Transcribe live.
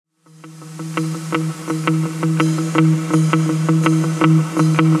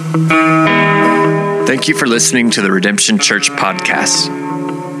Thank you for listening to the Redemption Church podcast.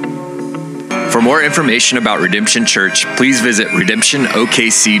 For more information about Redemption Church, please visit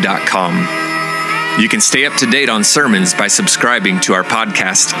redemptionokc.com. You can stay up to date on sermons by subscribing to our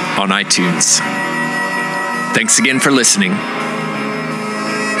podcast on iTunes. Thanks again for listening.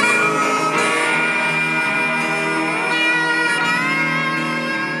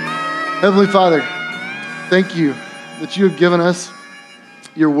 Heavenly Father, thank you that you have given us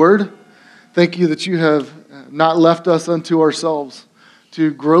your word. Thank you that you have not left us unto ourselves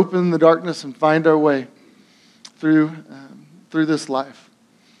to grope in the darkness and find our way through this life.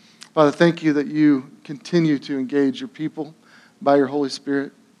 Father, thank you that you continue to engage your people by your Holy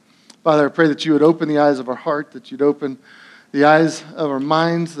Spirit. Father, I pray that you would open the eyes of our heart, that you'd open the eyes of our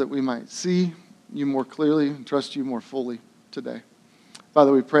minds, that we might see you more clearly and trust you more fully today.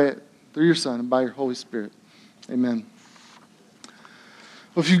 Father, we pray it through your Son and by your Holy Spirit. Amen.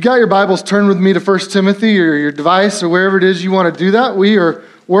 Well, if you've got your Bibles, turn with me to 1 Timothy or your device or wherever it is you want to do that. We are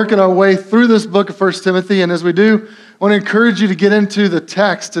working our way through this book of 1 Timothy, and as we do, I want to encourage you to get into the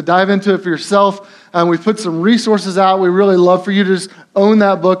text, to dive into it for yourself. We've put some resources out. We really love for you to just own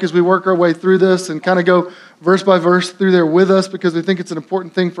that book as we work our way through this and kind of go verse by verse through there with us because we think it's an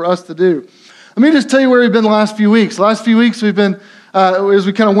important thing for us to do. Let me just tell you where we've been the last few weeks. The last few weeks we've been as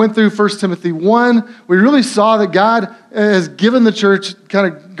we kind of went through 1 Timothy 1, we really saw that God has given the church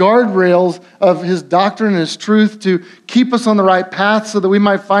kind of guardrails of his doctrine and his truth to keep us on the right path so that we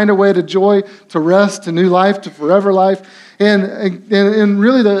might find a way to joy, to rest, to new life, to forever life. And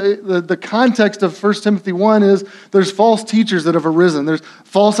really the context of 1 Timothy 1 is there's false teachers that have arisen. There's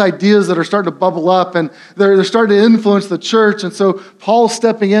false ideas that are starting to bubble up, and they're starting to influence the church. And so Paul's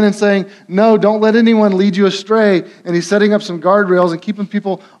stepping in and saying, no, don't let anyone lead you astray. And he's setting up some guardrails and keeping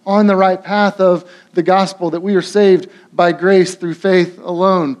people on the right path of the gospel, that we are saved by grace through faith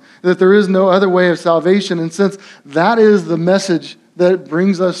alone, that there is no other way of salvation. And since that is the message that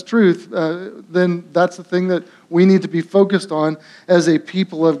brings us truth, then that's the thing that we need to be focused on as a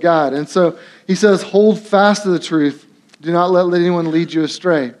people of God. And so he says, hold fast to the truth. Do not let anyone lead you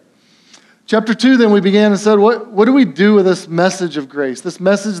astray. Chapter 2, then we began and said, what do we do with this message of grace? This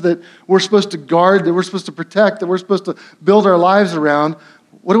message that we're supposed to guard, that we're supposed to protect, that we're supposed to build our lives around.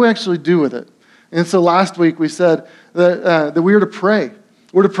 What do we actually do with it? And so last week we said that we are to pray.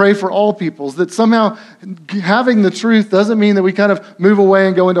 We're to pray for all peoples, that somehow having the truth doesn't mean that we kind of move away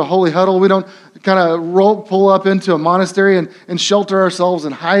and go into a holy huddle. We don't kind of pull up into a monastery and shelter ourselves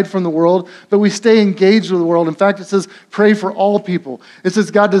and hide from the world, but we stay engaged with the world. In fact, it says pray for all people. It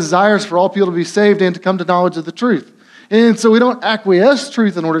says God desires for all people to be saved and to come to knowledge of the truth. And so we don't acquiesce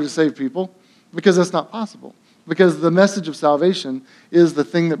truth in order to save people because that's not possible. Because the message of salvation is the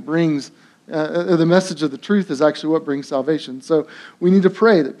thing that brings the message of the truth is actually what brings salvation. So we need to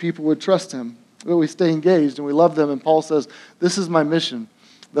pray that people would trust him, that we stay engaged and we love them. And Paul says, this is my mission,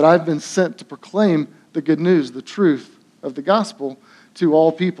 that I've been sent to proclaim the good news, the truth of the gospel to all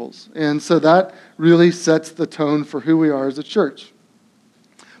peoples. And so that really sets the tone for who we are as a church.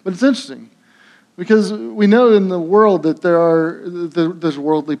 But it's interesting because we know in the world that there's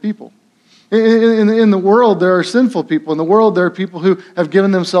worldly people. In the world, there are sinful people. In the world, there are people who have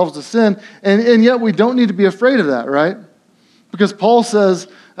given themselves to sin. And yet we don't need to be afraid of that, right? Because Paul says,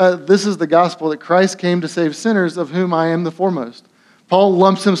 this is the gospel that Christ came to save sinners, of whom I am the foremost. Paul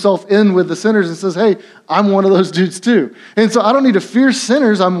lumps himself in with the sinners and says, hey, I'm one of those dudes too. And so I don't need to fear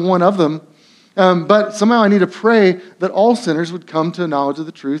sinners. I'm one of them. But somehow I need to pray that all sinners would come to a knowledge of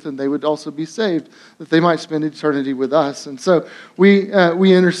the truth and they would also be saved, that they might spend eternity with us. And so we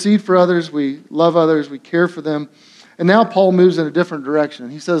intercede for others, we love others, we care for them. And now Paul moves in a different direction.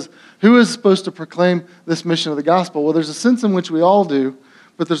 He says, who is supposed to proclaim this mission of the gospel? Well, there's a sense in which we all do,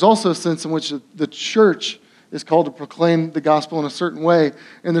 but there's also a sense in which the church is called to proclaim the gospel in a certain way,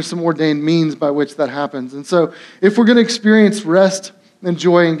 and there's some ordained means by which that happens. And so if we're going to experience rest and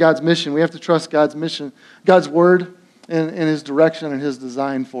joy in God's mission, we have to trust God's mission, God's word, and his direction and his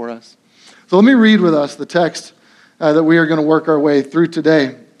design for us. So let me read with us the text that we are going to work our way through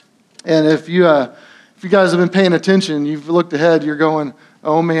today. And if you guys have been paying attention, you've looked ahead, you're going,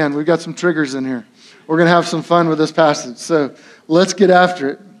 oh man, we've got some triggers in here. We're going to have some fun with this passage. So let's get after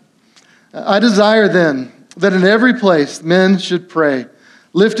it. I desire then that in every place men should pray,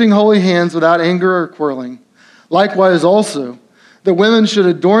 lifting holy hands without anger or quarreling. Likewise also, that women should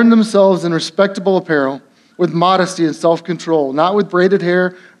adorn themselves in respectable apparel, with modesty and self-control, not with braided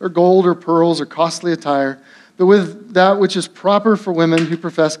hair or gold or pearls or costly attire, but with that which is proper for women who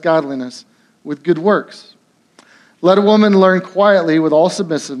profess godliness, with good works. Let a woman learn quietly with all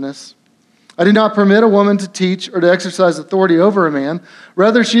submissiveness. I do not permit a woman to teach or to exercise authority over a man.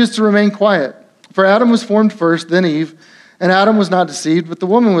 Rather, she is to remain quiet. For Adam was formed first, then Eve, and Adam was not deceived, but the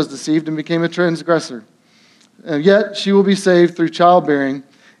woman was deceived and became a transgressor. And yet she will be saved through childbearing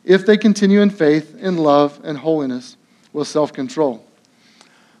if they continue in faith, in love, and holiness with self-control.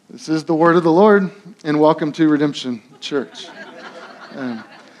 This is the word of the Lord, and welcome to Redemption Church.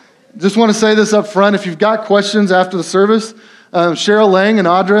 Just want to say this up front. If you've got questions after the service, Cheryl Lang and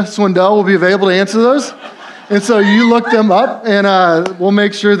Audra Swindell will be available to answer those. And so you look them up, and we'll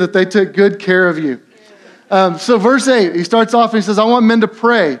make sure that they took good care of you. So verse 8, he starts off and he says, I want men to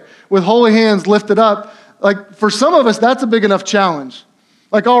pray with holy hands lifted up. Like, for some of us, that's a big enough challenge.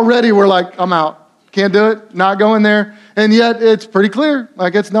 Like, already we're like, I'm out. Can't do it. Not going there. And yet it's pretty clear.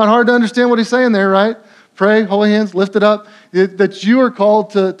 Like, it's not hard to understand what he's saying there, right? Pray, holy hands lifted up. That you are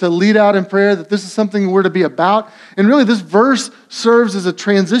called to lead out in prayer, that this is something we're to be about. And really, this verse serves as a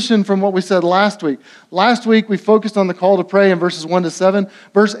transition from what we said last week. Last week, we focused on the call to pray in verses 1 to 7.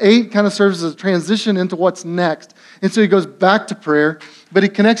 Verse 8 kind of serves as a transition into what's next. And so he goes back to prayer, but he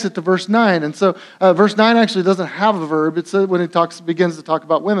connects it to verse 9. And so verse 9 actually doesn't have a verb. It's when he begins to talk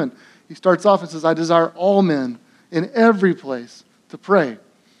about women. He starts off and says, I desire all men in every place to pray.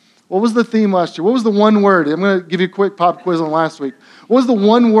 What was the theme last year? What was the one word? I'm going to give you a quick pop quiz on last week. What was the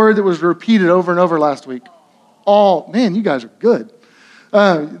one word that was repeated over and over last week? All. Man, you guys are good.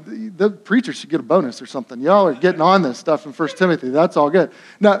 The preacher should get a bonus or something. Y'all are getting on this stuff in 1 Timothy. That's all good.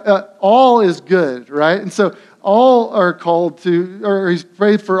 Now, all is good, right? And so all are called to, or he's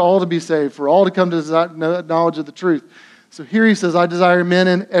prayed for all to be saved, for all to come to the knowledge of the truth. So here he says, I desire men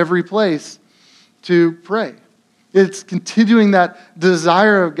in every place to pray. It's continuing that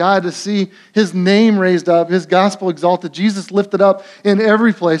desire of God to see his name raised up, his gospel exalted, Jesus lifted up in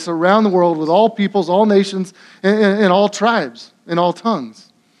every place around the world with all peoples, all nations, and all tribes, and all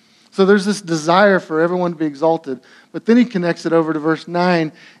tongues. So there's this desire for everyone to be exalted. But then he connects it over to verse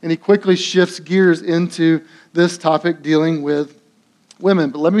 9, and he quickly shifts gears into this topic dealing with women.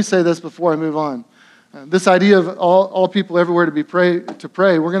 But let me say this before I move on. This idea of all people everywhere to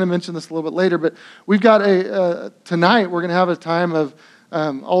pray, we're going to mention this a little bit later, but we've got tonight we're going to have a time of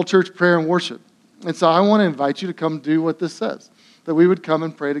all church prayer and worship. And so I want to invite you to come do what this says, that we would come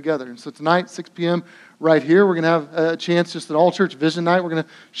and pray together. And so tonight, 6 p.m. right here, we're going to have a chance just at all church vision night. We're going to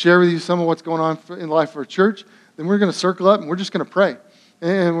share with you some of what's going on in life for a church. Then we're going to circle up and we're just going to pray.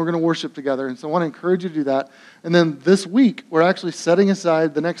 And we're going to worship together. And so I want to encourage you to do that. And then this week, we're actually setting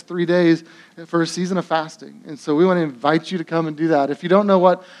aside the next 3 days for a season of fasting. And so we want to invite you to come and do that. If you don't know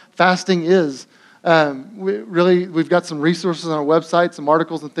what fasting is, we've got some resources on our website, some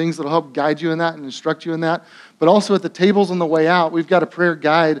articles and things that will help guide you in that and instruct you in that. But also at the tables on the way out, we've got a prayer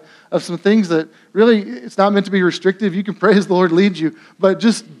guide of some things that really, it's not meant to be restrictive. You can pray as the Lord leads you, but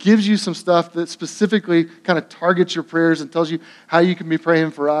just gives you some stuff that specifically kind of targets your prayers and tells you how you can be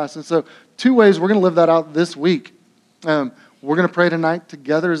praying for us. And so 2 ways we're going to live that out this week. We're going to pray tonight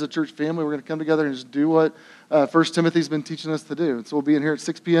together as a church family. We're going to come together and just do what 1 Timothy's been teaching us to do. And so we'll be in here at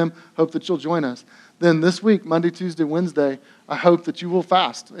 6 p.m. Hope that you'll join us. Then this week, Monday, Tuesday, Wednesday, I hope that you will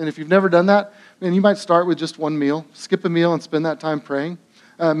fast. And if you've never done that, man, you might start with just one meal. Skip a meal and spend that time praying.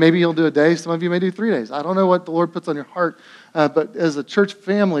 Maybe you'll do a day. Some of you may do 3 days. I don't know what the Lord puts on your heart. But as a church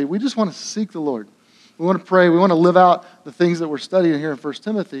family, we just want to seek the Lord. We want to pray. We want to live out the things that we're studying here in 1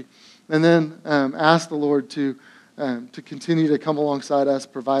 Timothy. And then ask the Lord to continue to come alongside us,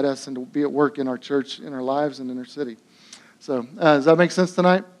 provide us, and to be at work in our church, in our lives, and in our city. So does that make sense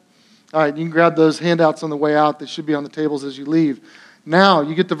tonight? All right, you can grab those handouts on the way out. They should be on the tables as you leave. Now,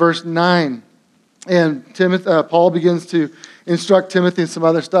 you get to verse 9. And Paul begins to instruct Timothy and some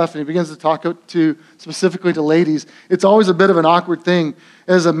other stuff, and he begins to talk specifically to ladies. It's always a bit of an awkward thing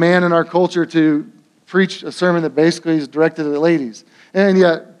as a man in our culture to preach a sermon that basically is directed at ladies. And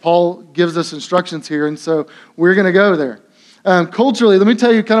yet, Paul gives us instructions here, and so we're going to go there. Culturally, let me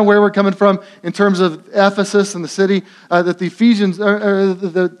tell you kind of where we're coming from in terms of Ephesus and the city that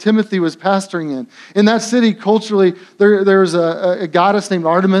the Timothy was pastoring in. In that city, culturally, there was a goddess named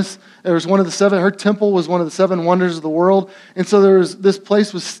Artemis. There was one of the seven. Her temple was one of the 7 wonders of the world, and so this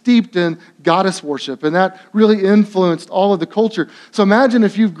place was steeped in goddess worship, and that really influenced all of the culture. So imagine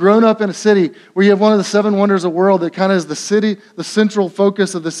if you've grown up in a city where you have one of the 7 wonders of the world that kind of is the city, the central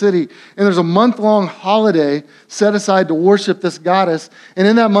focus of the city, and there's a month-long holiday set aside to worship this goddess, and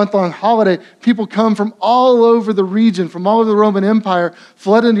in that month-long holiday, people come from all over the region, from all over the Roman Empire,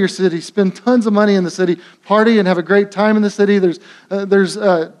 flood into your city, spend tons of money in the city, party and have a great time in the city. There's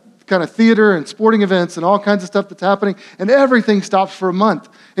kind of theater and sporting events and all kinds of stuff that's happening, and everything stops for a month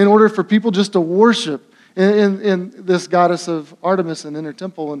in order for people just to worship in this goddess of Artemis and in her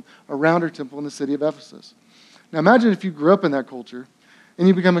temple and around her temple in the city of Ephesus. Now imagine if you grew up in that culture and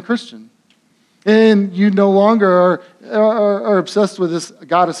you become a Christian. And you no longer are obsessed with this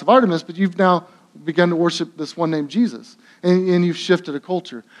goddess of Artemis, but you've now begun to worship this one named Jesus. And you've shifted a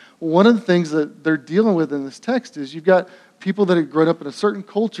culture. One of the things that they're dealing with in this text is you've got people that have grown up in a certain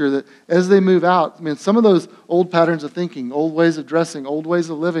culture that as they move out, some of those old patterns of thinking, old ways of dressing, old ways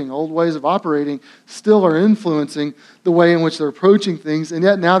of living, old ways of operating still are influencing the way in which they're approaching things, and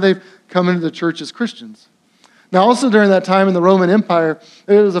yet now they've come into the church as Christians. Now, also during that time in the Roman Empire,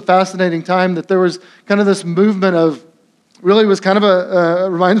 it was a fascinating time that there was kind of this movement of, really was kind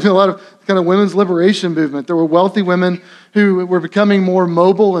of reminds me a lot of kind of women's liberation movement. There were wealthy women who were becoming more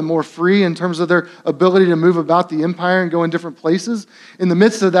mobile and more free in terms of their ability to move about the empire and go in different places. In the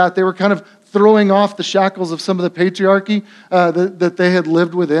midst of that, they were kind of throwing off the shackles of some of the patriarchy that they had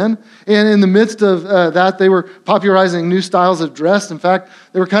lived within. And in the midst of that, they were popularizing new styles of dress. In fact,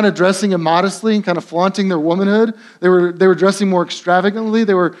 they were kind of dressing immodestly and kind of flaunting their womanhood. They were dressing more extravagantly.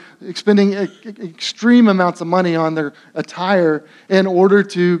 They were expending extreme amounts of money on their attire in order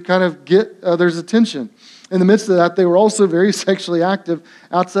to kind of get others' attention. In the midst of that, they were also very sexually active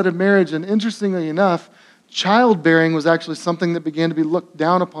outside of marriage. And interestingly enough, childbearing was actually something that began to be looked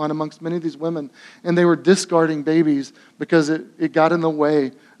down upon amongst many of these women, and they were discarding babies because it got in the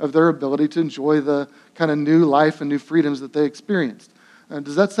way of their ability to enjoy the kind of new life and new freedoms that they experienced.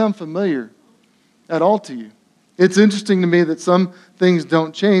 Does that sound familiar at all to you? It's interesting to me that some things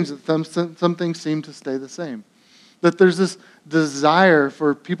don't change, that some things seem to stay the same. That there's this desire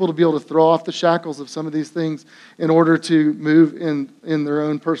for people to be able to throw off the shackles of some of these things in order to move in their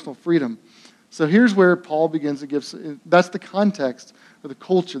own personal freedom. So here's where Paul begins to give, that's the context or the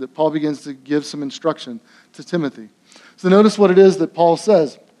culture that Paul begins to give some instruction to Timothy. So notice what it is that Paul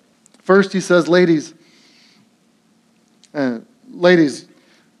says. First he says, ladies,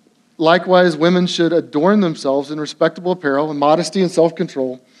 likewise women should adorn themselves in respectable apparel and modesty and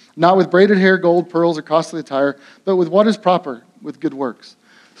self-control, not with braided hair, gold, pearls, or costly attire, but with what is proper, with good works.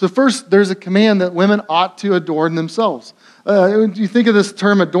 So first, there's a command that women ought to adorn themselves. When you think of this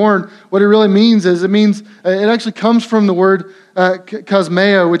term adorn, what it really means is it actually comes from the word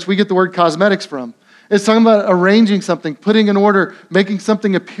kosmeo, which we get the word cosmetics from. It's talking about arranging something, putting in order, making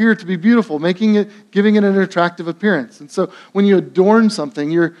something appear to be beautiful, giving it an attractive appearance. And so when you adorn something,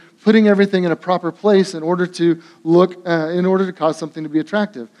 you're putting everything in a proper place in order to cause something to be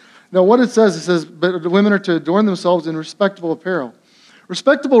attractive. Now what it says, but the women are to adorn themselves in respectable apparel.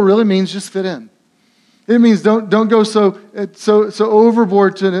 Respectable really means just fit in. It means don't go so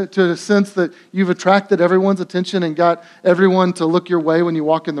overboard to the sense that you've attracted everyone's attention and got everyone to look your way when you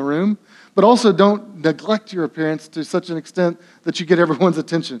walk in the room. But also don't neglect your appearance to such an extent that you get everyone's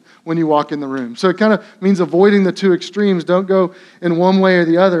attention when you walk in the room. So it kind of means avoiding the two extremes. Don't go in one way or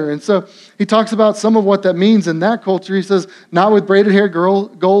the other. And so he talks about some of what that means in that culture. He says, not with braided hair,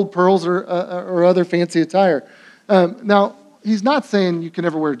 gold, pearls, or other fancy attire. Now, he's not saying you can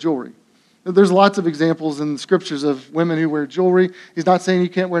never wear jewelry. There's lots of examples in the scriptures of women who wear jewelry. He's not saying you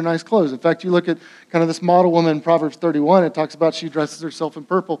can't wear nice clothes. In fact, you look at kind of this model woman in Proverbs 31, it talks about she dresses herself in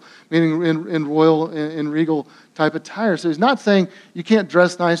purple, meaning in royal, in regal type attire. So he's not saying you can't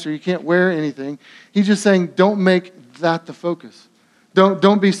dress nice or you can't wear anything. He's just saying don't make that the focus.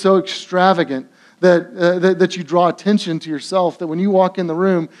 Don't be so extravagant that you draw attention to yourself, that when you walk in the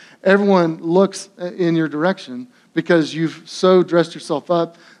room, everyone looks in your direction because you've so dressed yourself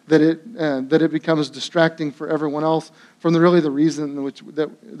up that it becomes distracting for everyone else from the reason in which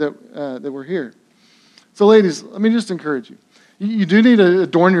that we're here. So ladies, let me just encourage you. You do need to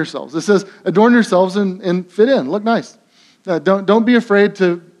adorn yourselves. It says adorn yourselves and fit in, look nice. Don't be afraid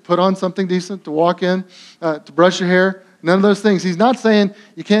to put on something decent, to walk in, to brush your hair, none of those things. He's not saying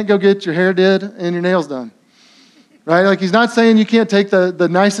you can't go get your hair did and your nails done. Right? Like he's not saying you can't take the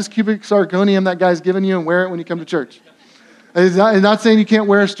nicest cubic zirconium that guy's given you and wear it when you come to church. He's not saying you can't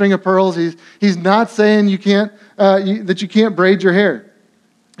wear a string of pearls. He's not saying you can't that you can't braid your hair.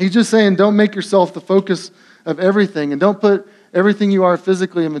 He's just saying don't make yourself the focus of everything and don't put everything you are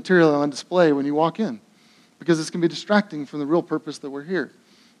physically and materially on display when you walk in, because it's going to be distracting from the real purpose that we're here,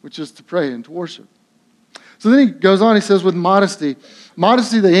 which is to pray and to worship. So then he goes on, he says with modesty.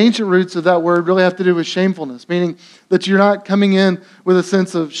 Modesty, the ancient roots of that word really have to do with shamefulness, meaning that you're not coming in with a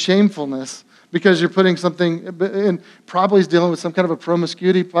sense of shamefulness because you're putting something, and probably he's dealing with some kind of a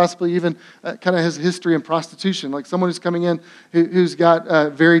promiscuity, possibly even kind of his history in prostitution, like someone who's coming in who's got a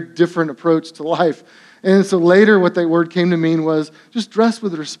very different approach to life. And so later what that word came to mean was just dress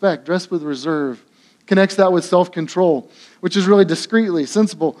with respect, dress with reserve, connects that with self-control, which is really discreetly,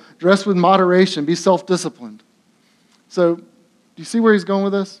 sensible, dress with moderation, be self-disciplined. So, do you see where he's going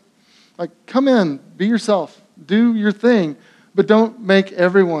with this? Like, come in, be yourself, do your thing, but don't make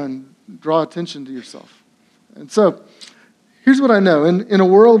everyone draw attention to yourself. And so, here's what I know. In a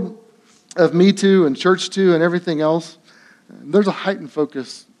world of Me Too and Church Too and everything else, there's a heightened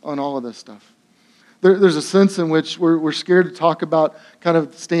focus on all of this stuff. There's a sense in which we're scared to talk about kind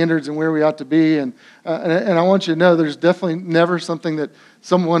of standards and where we ought to be. And I want you to know there's definitely never something that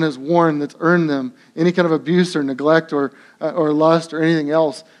someone has worn that's earned them any kind of abuse or neglect or lust or anything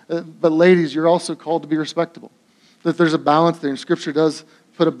else. But ladies, you're also called to be respectable. That there's a balance there, and Scripture does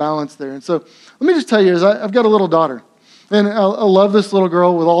put a balance there. And so let me just tell you, I've got a little daughter. And I love this little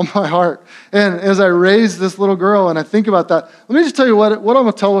girl with all my heart. And as I raise this little girl and I think about that, let me just tell you what I'm going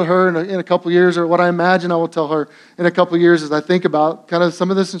to tell her in a couple years, or what I imagine I will tell her in a couple years as I think about kind of some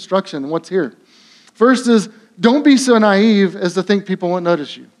of this instruction and what's here. First is, don't be so naive as to think people won't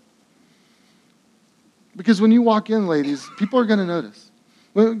notice you. Because when you walk in, ladies, people are going to notice.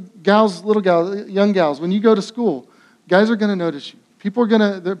 Gals, little gals, young gals, when you go to school, guys are going to notice you. People are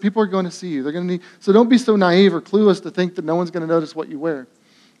going to see you. So don't be so naive or clueless to think that no one's going to notice what you wear.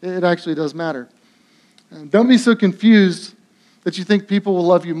 It actually does matter. And don't be so confused that you think people will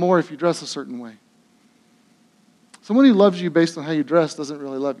love you more if you dress a certain way. Someone who loves you based on how you dress doesn't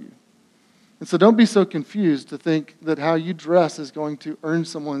really love you. And so don't be so confused to think that how you dress is going to earn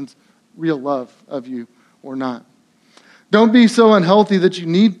someone's real love of you or not. Don't be so unhealthy that you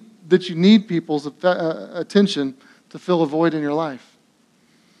need people's attention to fill a void in your life.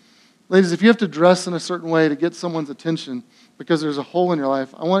 Ladies, if you have to dress in a certain way to get someone's attention because there's a hole in your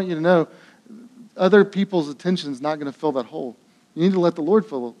life, I want you to know other people's attention is not going to fill that hole. You need to let the Lord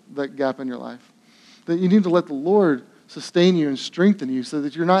fill that gap in your life. That you need to let the Lord sustain you and strengthen you so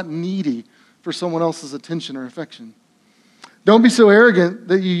that you're not needy for someone else's attention or affection. Don't be so arrogant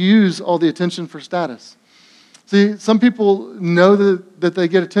that you use all the attention for status. See, some people know that they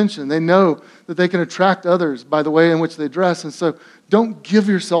get attention. They know that they can attract others by the way in which they dress. And so don't give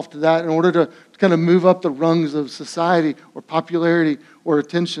yourself to that in order to kind of move up the rungs of society or popularity or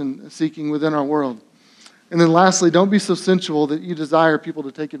attention seeking within our world. And then lastly, don't be so sensual that you desire people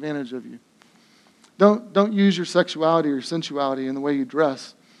to take advantage of you. Don't use your sexuality or sensuality in the way you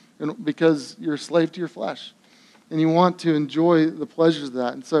dress because you're a slave to your flesh. And you want to enjoy the pleasures of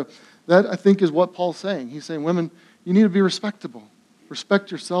that. And so that, I think, is what Paul's saying. He's saying, women, you need to be respectable.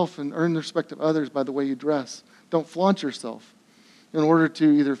 Respect yourself and earn the respect of others by the way you dress. Don't flaunt yourself in order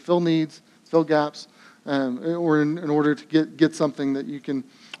to either fill needs, fill gaps, or in order to get something that you can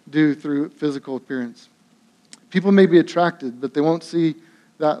do through physical appearance. People may be attracted, but they won't see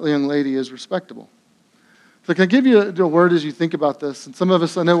that young lady as respectable. So can I give you a word as you think about this? And some of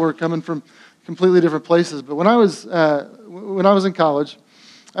us, I know we're coming from completely different places, but when I was in college,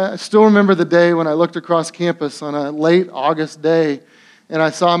 I still remember the day when I looked across campus on a late August day, and I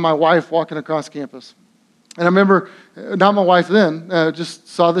saw my wife walking across campus. And I remember, not my wife then, just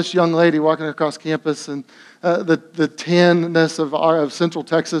saw this young lady walking across campus, and the tanness of Central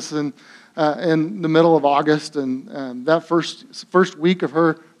Texas in the middle of August, and that first week of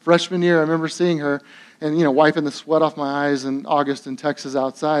her freshman year, I remember seeing her, and wiping the sweat off my eyes in August in Texas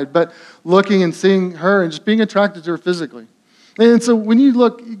outside, but looking and seeing her and just being attracted to her physically. And so when you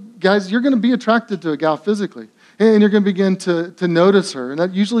look, guys, you're going to be attracted to a gal physically. And you're going to begin to notice her. And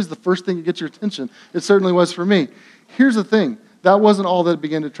that usually is the first thing that gets your attention. It certainly was for me. Here's the thing. That wasn't all that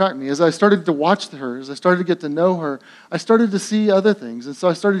began to attract me. As I started to watch her, as I started to get to know her, I started to see other things. And so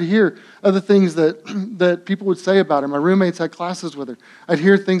I started to hear other things that people would say about her. My roommates had classes with her. I'd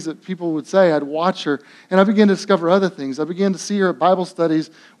hear things that people would say. I'd watch her. And I began to discover other things. I began to see her at Bible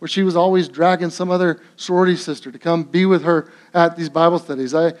studies where she was always dragging some other sorority sister to come be with her at these Bible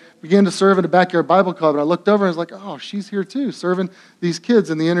studies. I began to serve in a backyard Bible club. And I looked over and I was like, oh, she's here too, serving these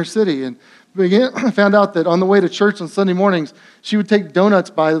kids in the inner city. And I found out that on the way to church on Sunday mornings, she would take donuts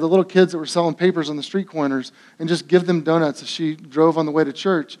by the little kids that were selling papers on the street corners and just give them donuts as she drove on the way to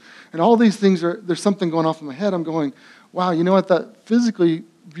church. And all these things, there's something going off in my head. I'm going, wow, you know what? That physically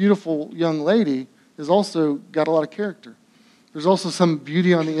beautiful young lady has also got a lot of character. There's also some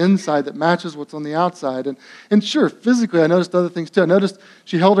beauty on the inside that matches what's on the outside. And sure, physically, I noticed other things too. I noticed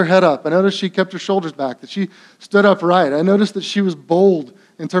she held her head up. I noticed she kept her shoulders back, that she stood upright. I noticed that she was bold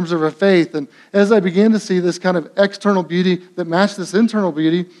in terms of her faith. And as I began to see this kind of external beauty that matched this internal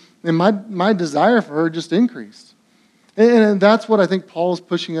beauty, and my desire for her just increased. And that's what I think Paul is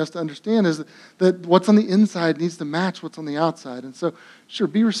pushing us to understand, is that what's on the inside needs to match what's on the outside. And so, sure,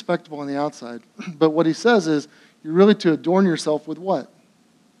 be respectable on the outside. But what he says is, you're really to adorn yourself with what?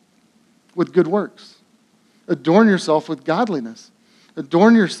 With good works. adorn yourself with godliness.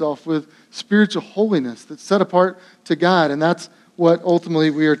 Adorn yourself with spiritual holiness that's set apart to God, and that's what ultimately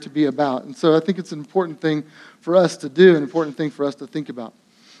we are to be about. And so I think it's an important thing for us to do, an important thing for us to think about.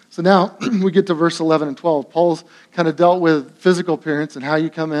 So now we get to verse 11 and 12. Paul's kind of dealt with physical appearance and how you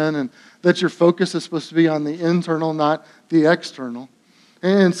come in, and that your focus is supposed to be on the internal, not the external.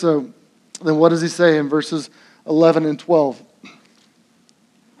 And so then what does he say in verses 11 and 12?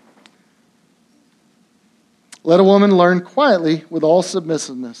 Let a woman learn quietly with all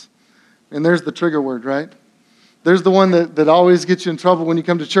submissiveness. And there's the trigger word, right? There's the one that always gets you in trouble when you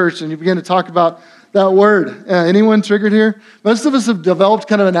come to church and you begin to talk about that word. Anyone triggered here? Most of us have developed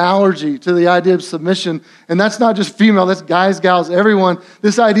kind of an allergy to the idea of submission. And that's not just female, that's guys, gals, everyone.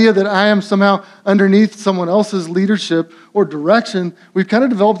 This idea that I am somehow underneath someone else's leadership or direction, we've kind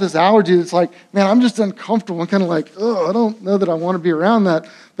of developed this allergy that's like, man, I'm just uncomfortable. I'm kind of like, oh, I don't know that I want to be around that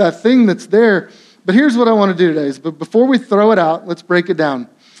thing that's there. But here's what I want to do today. But before we throw it out, let's break it down.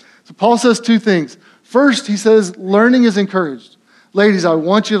 So Paul says two things. First, he says, learning is encouraged. Ladies, I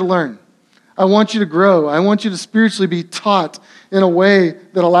want you to learn. I want you to grow. I want you to spiritually be taught in a way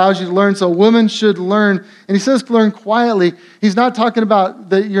that allows you to learn. So women should learn. And he says learn quietly. He's not talking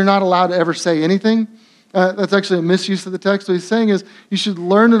about that you're not allowed to ever say anything. That's actually a misuse of the text. What he's saying is you should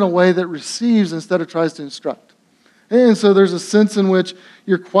learn in a way that receives instead of tries to instruct. And so there's a sense in which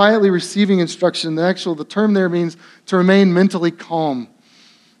you're quietly receiving instruction. The term there means to remain mentally calm,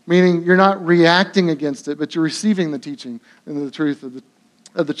 meaning you're not reacting against it, but you're receiving the teaching and the truth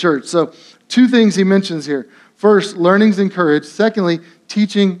of the church. So two things he mentions here. First, learning's encouraged. Secondly,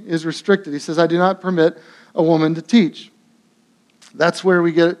 teaching is restricted. He says, I do not permit a woman to teach. That's where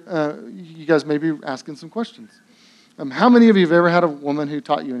we get, you guys may be asking some questions. How many of you have ever had a woman who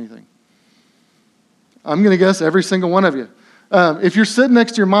taught you anything? I'm going to guess every single one of you. If you're sitting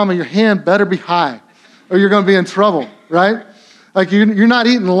next to your mama, your hand better be high or you're going to be in trouble, right? Like you're not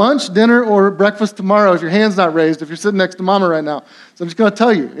eating lunch, dinner, or breakfast tomorrow if your hand's not raised, if you're sitting next to mama right now. So I'm just going to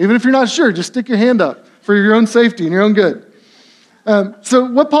tell you, even if you're not sure, just stick your hand up for your own safety and your own good. So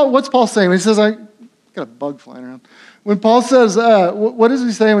what's Paul saying when he says, I got a bug flying around. When Paul says, what does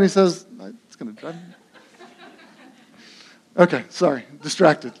he say when he says, it's going to drive me? Okay, sorry,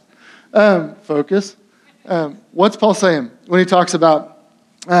 distracted. Focus. What's Paul saying when he talks about,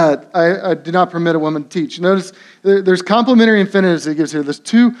 I do not permit a woman to teach? Notice there's complementary infinitives that he gives here. There's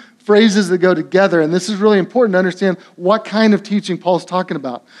two phrases that go together, and this is really important to understand what kind of teaching Paul's talking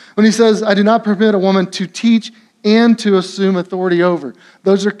about. When he says, I do not permit a woman to teach and to assume authority over.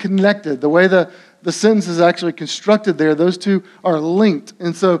 Those are connected. The way the sentence is actually constructed there, those two are linked.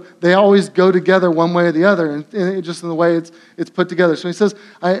 And so they always go together one way or the other, and just in the way it's put together. So he says,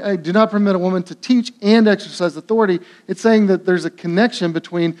 I do not permit a woman to teach and exercise authority. It's saying that there's a connection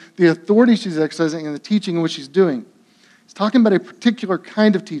between the authority she's exercising and the teaching in which she's doing. He's talking about a particular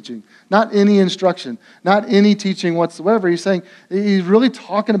kind of teaching, not any instruction, not any teaching whatsoever. He's really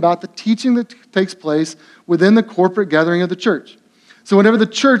talking about the teaching that takes place within the corporate gathering of the church. So whenever the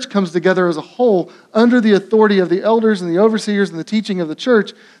church comes together as a whole, under the authority of the elders and the overseers and the teaching of the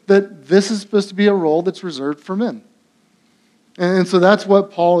church, that this is supposed to be a role that's reserved for men. And so that's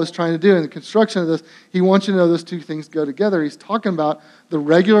what Paul is trying to do. In the construction of this, he wants you to know those two things go together. He's talking about the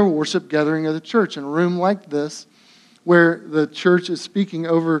regular worship gathering of the church in a room like this, where the church is speaking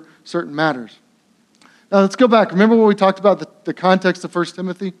over certain matters. Now let's go back. Remember when we talked about the context of 1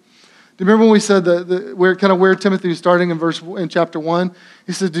 Timothy? Do you remember when we said where Timothy was starting in chapter 1?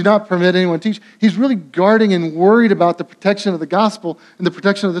 He says, do not permit anyone to teach. He's really guarding and worried about the protection of the gospel and the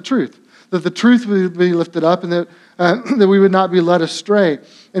protection of the truth. That the truth would be lifted up and that we would not be led astray.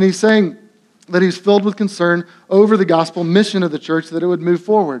 And he's saying that he's filled with concern over the gospel mission of the church, that it would move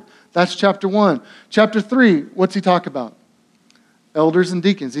forward. That's chapter 1. Chapter 3, what's he talk about? Elders and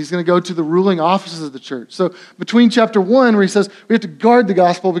deacons. He's going to go to the ruling offices of the church. So between chapter 1, where he says we have to guard the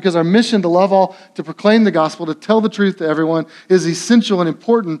gospel because our mission to love all, to proclaim the gospel, to tell the truth to everyone is essential and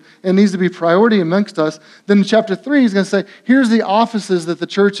important and needs to be priority amongst us. Then in chapter 3, he's going to say, here's the offices that the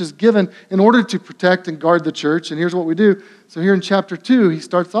church is given in order to protect and guard the church, and here's what we do. So here in chapter 2, he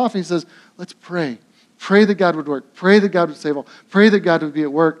starts off and he says, let's pray. Pray that God would work. Pray that God would save all. Pray that God would be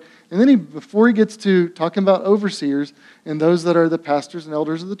at work. And then before he gets to talking about overseers and those that are the pastors and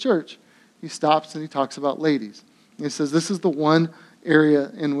elders of the church, he stops and he talks about ladies. And he says this is the one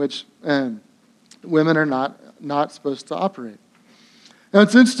area in which women are not supposed to operate. Now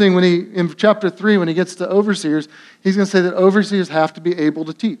it's interesting in chapter 3, when he gets to overseers, he's going to say that overseers have to be able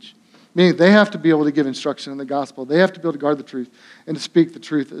to teach. Meaning they have to be able to give instruction in the gospel. They have to be able to guard the truth and to speak the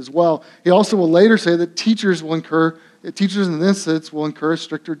truth as well. He also will later say that teachers in this sense will incur a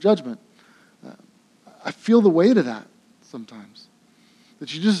stricter judgment. I feel the weight of that sometimes.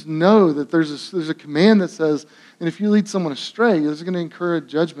 That you just know that there's a command that says, and if you lead someone astray, it's going to incur a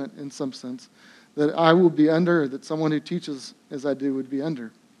judgment in some sense that I will be under, or that someone who teaches as I do would be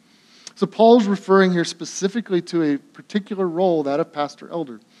under. So Paul's referring here specifically to a particular role, that of pastor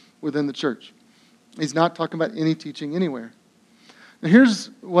elder within the church. He's not talking about any teaching anywhere. Now here's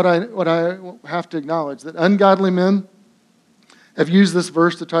what I have to acknowledge, that ungodly men have used this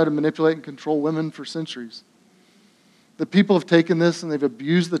verse to try to manipulate and control women for centuries. The people have taken this and they've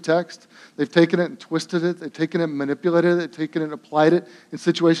abused the text. They've taken it and twisted it. They've taken it and manipulated it. They've taken it and applied it in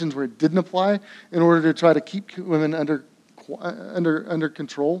situations where it didn't apply in order to try to keep women under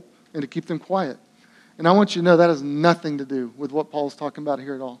control and to keep them quiet. And I want you to know that has nothing to do with what Paul's talking about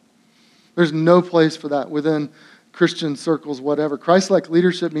here at all. There's no place for that within Christian circles, whatever. Christ-like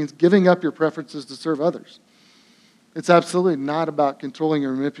leadership means giving up your preferences to serve others. It's absolutely not about controlling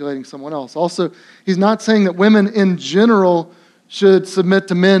or manipulating someone else. Also, he's not saying that women in general should submit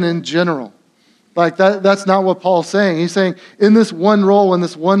to men in general. Like that's not what Paul's saying. He's saying in this one role, in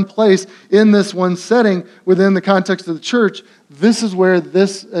this one place, in this one setting, within the context of the church, this is where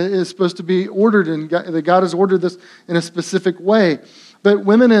this is supposed to be ordered, and that God has ordered this in a specific way. But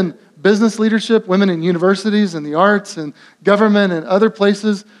women in business leadership, women in universities and the arts and government and other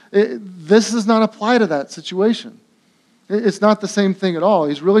places, this does not apply to that situation. It's not the same thing at all.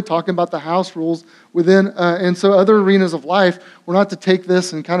 He's really talking about the house rules within, and so other arenas of life, we're not to take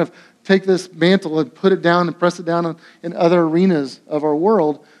this and kind of take this mantle and put it down and press it down in other arenas of our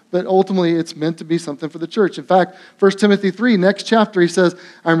world, but ultimately it's meant to be something for the church. In fact, 1 Timothy 3, next chapter, he says,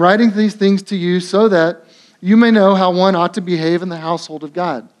 I'm writing these things to you so that you may know how one ought to behave in the household of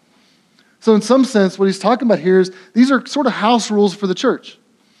God. So in some sense, what he's talking about here is these are sort of house rules for the church.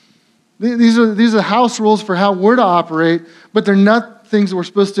 These are house rules for how we're to operate, but they're not things that we're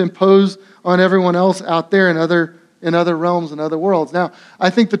supposed to impose on everyone else out there in other realms and other worlds. Now,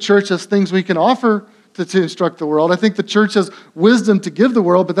 I think the church has things we can offer to instruct the world. I think the church has wisdom to give the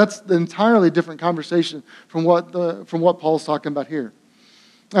world, but that's an entirely different conversation from what Paul's talking about here.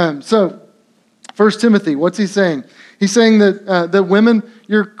 So, 1 Timothy, what's he saying? He's saying that women,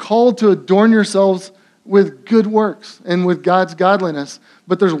 you're called to adorn yourselves with good works and with God's godliness.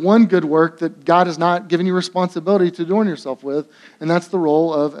 But there's one good work that God has not given you responsibility to adorn yourself with, and that's the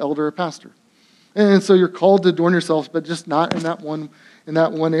role of elder or pastor. And so you're called to adorn yourselves, but just not in that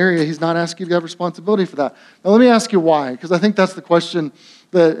one area. He's not asking you to have responsibility for that. Now let me ask you why, because I think that's the question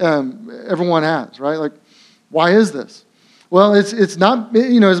that everyone has, right? Like, why is this? Well, it's not,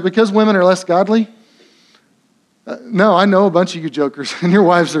 is it because women are less godly? No, I know a bunch of you jokers, and your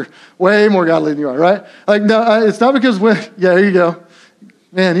wives are way more godly than you are, right? Like, no, it's not because women, yeah, here you go.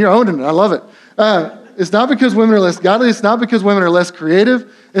 Man, you're owning it. I love it. It's not because women are less godly. It's not because women are less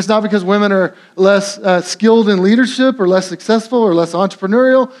creative. It's not because women are less skilled in leadership or less successful or less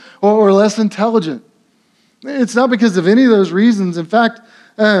entrepreneurial or less intelligent. It's not because of any of those reasons. In fact,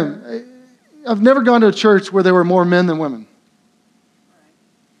 I've never gone to a church where there were more men than women.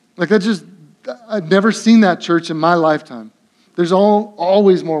 I've never seen that church in my lifetime. There's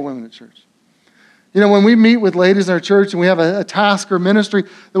always more women at church. When we meet with ladies in our church and we have a task or ministry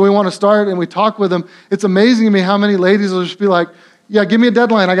that we want to start and we talk with them, it's amazing to me how many ladies will just be like, yeah, give me a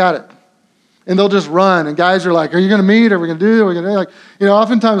deadline, I got it. And they'll just run. And guys are like, are you going to meet? Are we going to do? Are we going to like,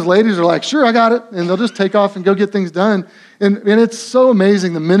 oftentimes ladies are like, sure, I got it. And they'll just take off and go get things done. And it's so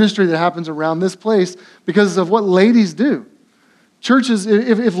amazing the ministry that happens around this place because of what ladies do. Churches,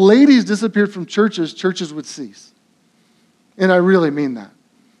 if ladies disappeared from churches, churches would cease. And I really mean that.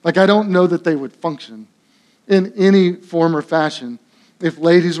 Like, I don't know that they would function in any form or fashion if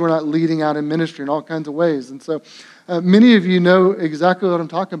ladies were not leading out in ministry in all kinds of ways. And so many of you know exactly what I'm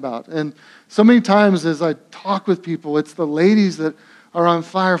talking about. And so many times as I talk with people, it's the ladies that are on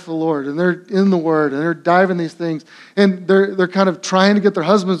fire for the Lord, and they're in the Word, and they're diving these things, and they're kind of trying to get their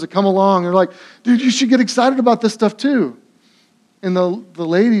husbands to come along. They're like, dude, you should get excited about this stuff too. And the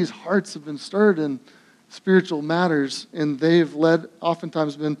ladies' hearts have been stirred in spiritual matters, and they've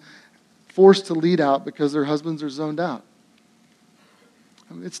oftentimes been forced to lead out because their husbands are zoned out.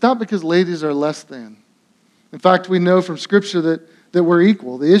 It's not because ladies are less than. In fact, we know from Scripture that we're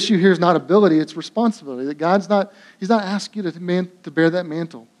equal. The issue here is not ability, it's responsibility. That He's not asking you to bear that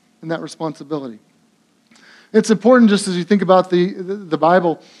mantle and that responsibility. It's important, just as you think about the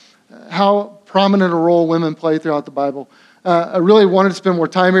Bible, how prominent a role women play throughout the Bible. I really wanted to spend more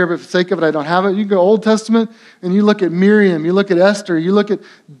time here, but for the sake of it, I don't have it. You can go Old Testament, and you look at Miriam, you look at Esther, you look at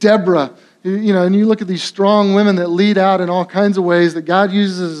Deborah, And you look at these strong women that lead out in all kinds of ways that God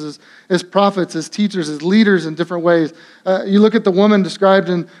uses as prophets, as teachers, as leaders in different ways. You look at the woman described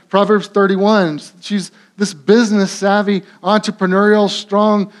in Proverbs 31. She's this business-savvy, entrepreneurial,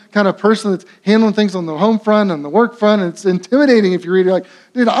 strong kind of person that's handling things on the home front and the work front. And it's intimidating if you read it. You're like,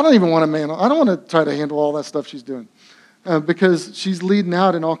 dude, I don't even want to I don't want to try to handle all that stuff she's doing because she's leading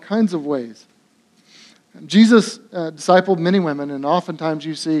out in all kinds of ways. Jesus discipled many women, and oftentimes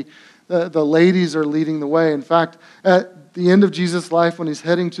you see the ladies are leading the way. In fact, at the end of Jesus' life, when he's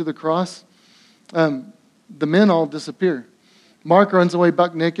heading to the cross, the men all disappear. Mark runs away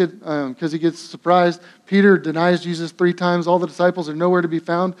buck naked because he gets surprised. Peter denies Jesus 3 times. All the disciples are nowhere to be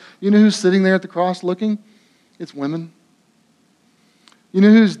found. You know who's sitting there at the cross looking? It's women. You know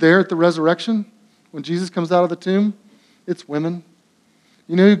who's there at the resurrection when Jesus comes out of the tomb? It's women.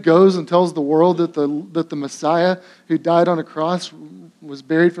 You know who goes and tells the world that the Messiah who died on a cross was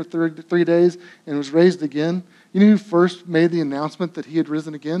buried for 3 days and was raised again? You know who first made the announcement that he had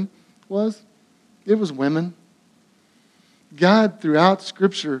risen again was? It was women. God, throughout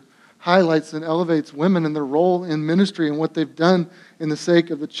Scripture, highlights and elevates women and their role in ministry and what they've done in the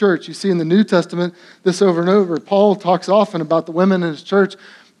sake of the church. You see in the New Testament this over and over. Paul talks often about the women in his church.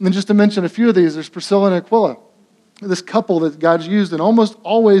 And just to mention a few of these, there's Priscilla and Aquila, this couple that God's used, and almost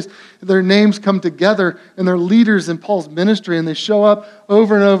always their names come together, and they're leaders in Paul's ministry, and they show up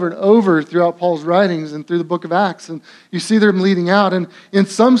over and over and over throughout Paul's writings and through the book of Acts, and you see them leading out. And in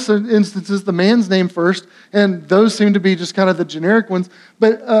some instances, the man's name first, and those seem to be just kind of the generic ones,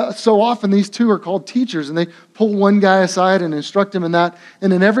 but so often these two are called teachers, and they pull one guy aside and instruct him in that,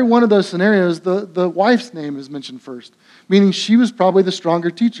 and in every one of those scenarios, the wife's name is mentioned first, meaning she was probably the stronger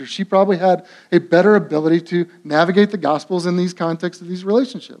teacher. She probably had a better ability to navigate the Gospels in these contexts of these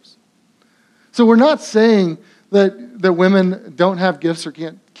relationships. So we're not saying that women don't have gifts or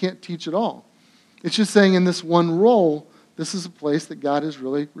can't teach at all. It's just saying in this one role, this is a place that God has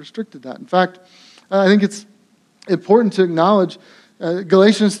really restricted that. In fact, I think it's important to acknowledge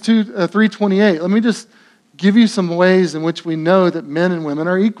Galatians 3:28. Let me just give you some ways in which we know that men and women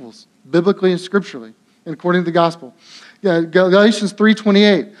are equals, biblically and scripturally, and according to the gospel. Galatians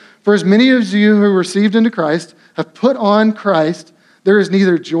 3:28. For as many of you who received into Christ have put on Christ, there is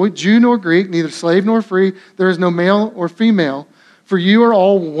neither Jew nor Greek, neither slave nor free, there is no male or female, for you are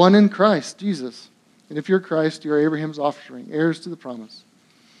all one in Christ, Jesus. And if you're Christ, you are Abraham's offspring, heirs to the promise.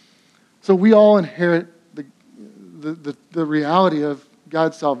 So we all inherit the reality of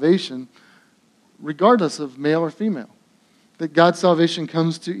God's salvation, regardless of male or female. That God's salvation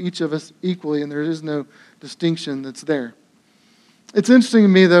comes to each of us equally, and there is no distinction that's there. It's interesting to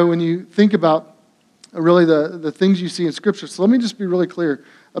me, though, when you think about really the things you see in Scripture. So let me just be really clear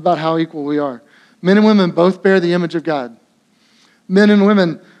about how equal we are. Men and women both bear the image of God. Men and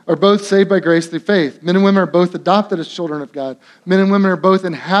women are both saved by grace through faith. Men and women are both adopted as children of God. Men and women are both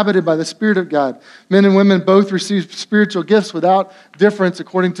inhabited by the Spirit of God. Men and women both receive spiritual gifts without difference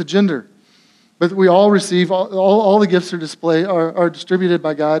according to gender. But we all receive, all the gifts are distributed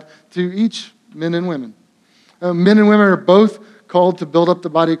by God to each men and women. Men and women are both called to build up the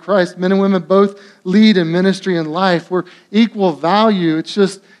body of Christ. Men and women both lead in ministry and life. We're equal value. It's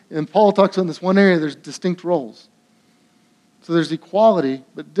just, and Paul talks in this one area, there's distinct roles. So there's equality,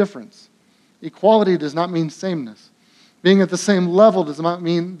 but difference. Equality does not mean sameness. Being at the same level does not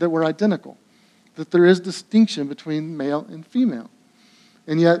mean that we're identical. That there is distinction between male and female.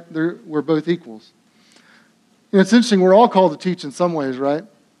 And yet we're both equals. It's interesting, we're all called to teach in some ways, right?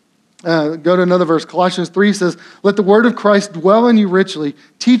 Go to another verse. Colossians 3 says, let the word of Christ dwell in you richly,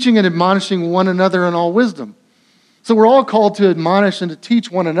 teaching and admonishing one another in all wisdom. So we're all called to admonish and to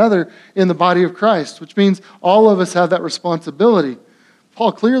teach one another in the body of Christ, which means all of us have that responsibility.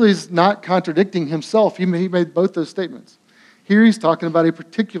 Paul clearly is not contradicting himself. He made both those statements. Here he's talking about a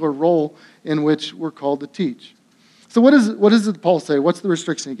particular role in which we're called to teach. So what does Paul say? What's the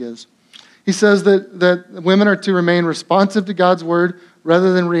restriction he gives? He says that women are to remain responsive to God's word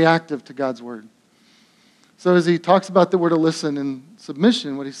rather than reactive to God's word. So as he talks about that we're to listen in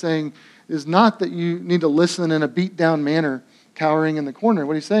submission, what he's saying is not that you need to listen in a beat-down manner, cowering in the corner.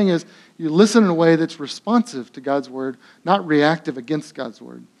 What he's saying is you listen in a way that's responsive to God's word, not reactive against God's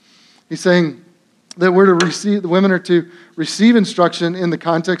word. He's saying that the women are to receive instruction in the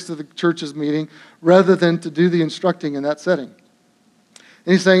context of the church's meeting rather than to do the instructing in that setting.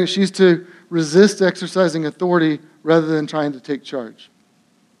 And he's saying she's to resist exercising authority rather than trying to take charge,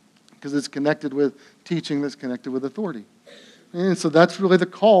 because it's connected with teaching that's connected with authority. And so that's really the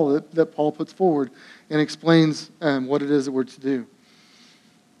call that Paul puts forward and explains what it is that we're to do.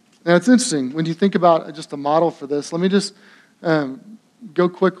 Now it's interesting, when you think about just a model for this, let me just go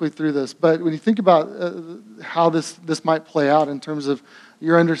quickly through this, but when you think about how this might play out in terms of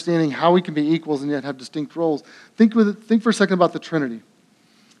your understanding how we can be equals and yet have distinct roles, think for a second about the Trinity.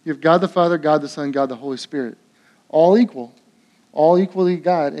 You have God the Father, God the Son, God the Holy Spirit, all equal, all equally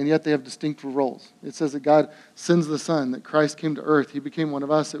God, and yet they have distinct roles. It says that God sends the Son, that Christ came to earth. He became one of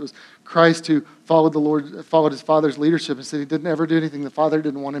us. It was Christ who followed his Father's leadership and said he didn't ever do anything the Father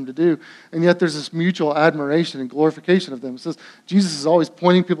didn't want him to do. And yet there's this mutual admiration and glorification of them. It says Jesus is always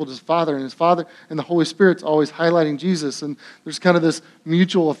pointing people to his Father, and his Father and the Holy Spirit's always highlighting Jesus. And there's kind of this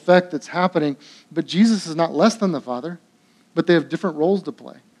mutual effect that's happening. But Jesus is not less than the Father, but they have different roles to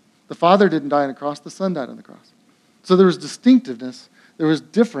play. The Father didn't die on the cross, the Son died on the cross. So there was distinctiveness, there was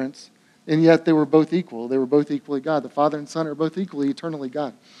difference, and yet they were both equal. They were both equally God. The Father and Son are both equally, eternally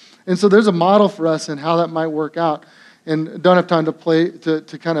God. And so there's a model for us in how that might work out. And don't have time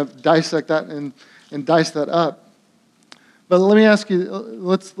to kind of dissect that and dice that up. But let me ask you,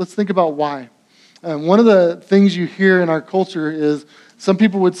 let's think about why. One of the things you hear in our culture is some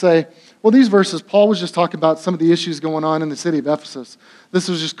people would say, well, these verses, Paul was just talking about some of the issues going on in the city of Ephesus. This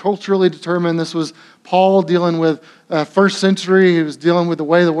was just culturally determined. This was Paul dealing with first century. He was dealing with the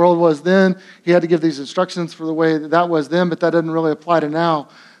way the world was then. He had to give these instructions for the way that was then, but that doesn't really apply to now.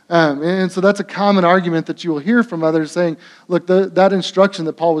 And so that's a common argument that you will hear from others saying, look, that instruction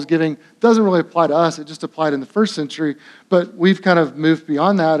that Paul was giving doesn't really apply to us. It just applied in the first century, but we've kind of moved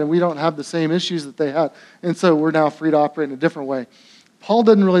beyond that, and we don't have the same issues that they had. And so we're now free to operate in a different way. Paul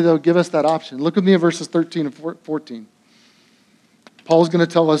doesn't really, though, give us that option. Look with me at verses 13 and 14. Paul's going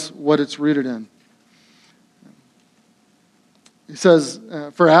to tell us what it's rooted in. He says,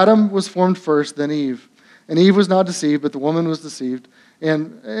 for Adam was formed first, then Eve. And Eve was not deceived, but the woman was deceived.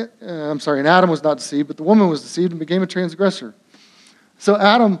 And Adam was not deceived, but the woman was deceived and became a transgressor. So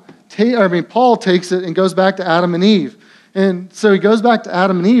Paul takes it and goes back to Adam and Eve. And so he goes back to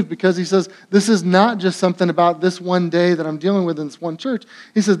Adam and Eve because he says, this is not just something about this one day that I'm dealing with in this one church.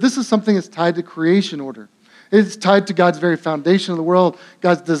 He says, this is something that's tied to creation order. It's tied to God's very foundation of the world,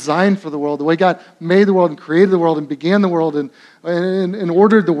 God's design for the world, the way God made the world and created the world and began the world and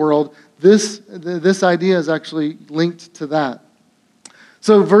ordered the world. This idea is actually linked to that.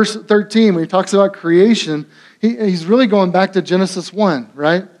 So verse 13, when he talks about creation, he's really going back to Genesis 1,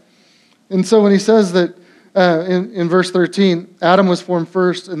 right? And so when he says that in verse 13, Adam was formed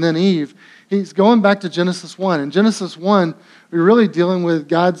first and then Eve, he's going back to Genesis 1. In Genesis 1, we're really dealing with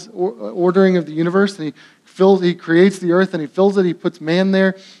God's ordering of the universe, and he creates the earth and he fills it, he puts man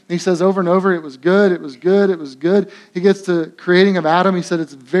there. And he says over and over, it was good, it was good, it was good. He gets to creating of Adam, he said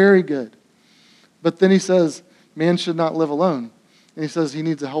it's very good. But then he says, man should not live alone. And he says he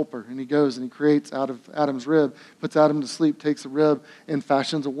needs a helper, and he goes and he creates out of Adam's rib, puts Adam to sleep, takes a rib, and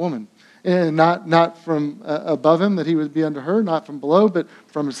fashions a woman. And not from above him that he would be under her, not from below, but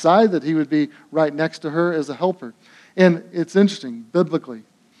from his side that he would be right next to her as a helper. And it's interesting, biblically.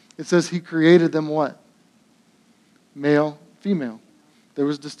 It says he created them what? Male, female. There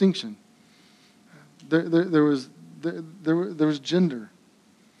was distinction. There was gender.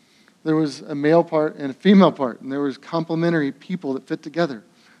 There was a male part and a female part, and there was complementary people that fit together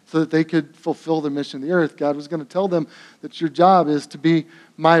so that they could fulfill the mission of the earth. God was going to tell them that your job is to be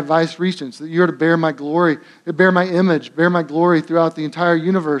my vice regents, that you're to bear my glory, bear my image, bear my glory throughout the entire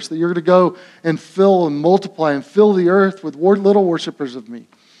universe, that you're going to go and fill and multiply and fill the earth with little worshipers of me.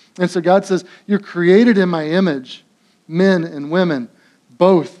 And so God says, you're created in my image. Men and women,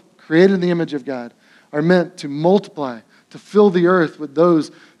 both created in the image of God, are meant to multiply, to fill the earth with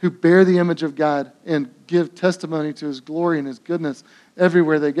those who bear the image of God and give testimony to his glory and his goodness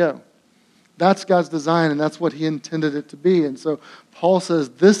everywhere they go. That's God's design, and that's what he intended it to be. And so Paul says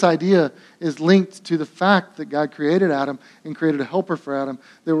this idea is linked to the fact that God created Adam and created a helper for Adam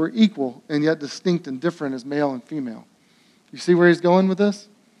that were equal and yet distinct and different as male and female. You see where he's going with this? Does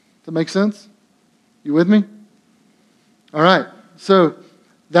that make sense? You with me? All right. So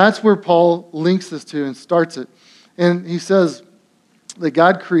that's where Paul links this to and starts it. And he says that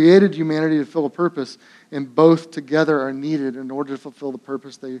God created humanity to fulfill a purpose, and both together are needed in order to fulfill the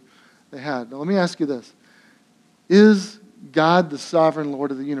purpose they had. Now let me ask you this. Is God the sovereign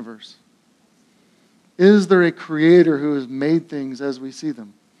Lord of the universe? Is there a creator who has made things as we see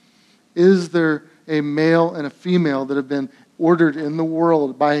them? Is there a male and a female that have been ordered in the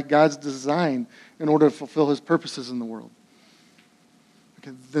world by God's design in order to fulfill his purposes in the world?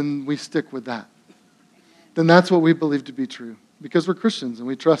 Okay, then we stick with that. Then that's what we believe to be true, because we're Christians and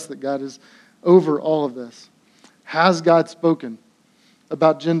we trust that God is over all of this. Has God spoken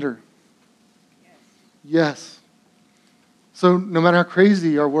about gender? Yes. So no matter how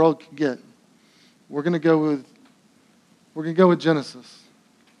crazy our world can get, we're going to go with We're going to go with Genesis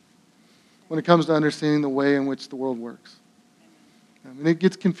when it comes to understanding the way in which the world works. And it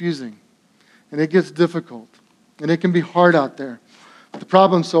gets confusing, and it gets difficult, and it can be hard out there. But the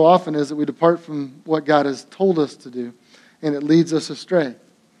problem so often is that we depart from what God has told us to do, and it leads us astray.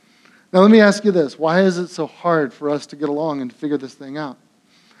 Now let me ask you this. Why is it so hard for us to get along and to figure this thing out?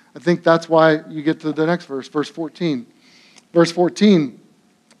 I think that's why you get to the next verse, verse 14. Verse 14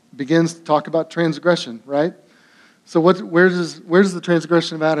 begins to talk about transgression, right? So where does the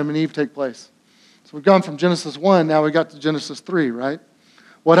transgression of Adam and Eve take place? So we've gone from Genesis 1, now we got to Genesis 3, right?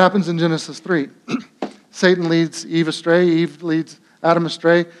 What happens in Genesis 3? Satan leads Eve astray, Eve leads Adam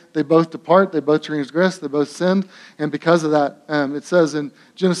astray. They both depart, they both transgress, they both sinned. And because of that, it says in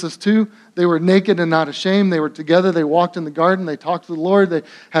Genesis 2, they were naked and not ashamed. They were together, they walked in the garden, they talked to the Lord, they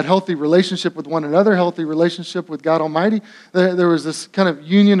had healthy relationship with one another, healthy relationship with God Almighty. There was this kind of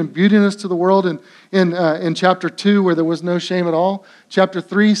union and beautiness to the world in chapter 2 where there was no shame at all. Chapter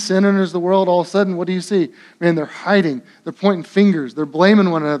 3, sin enters the world. All of a sudden, what do you see? Man, they're hiding. They're pointing fingers. They're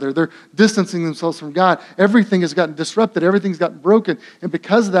blaming one another. They're distancing themselves from God. Everything has gotten disrupted. Everything's gotten broken. And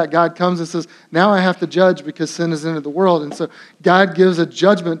because of that, God comes and says, now I have to judge because sin has entered the world. And so God gives a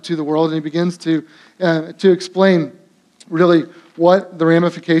judgment to the world, and he begins to explain really what the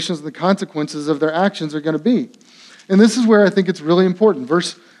ramifications and the consequences of their actions are going to be. And this is where I think it's really important.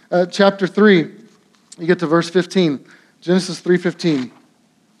 Chapter 3, you get to verse 15. Genesis 3:15.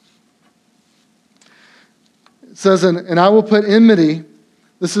 It says, and I will put enmity.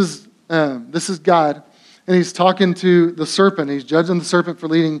 This is God, and he's talking to the serpent. He's judging the serpent for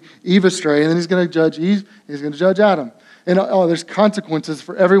leading Eve astray, and then he's going to judge Eve. He's going to judge Adam. And there's consequences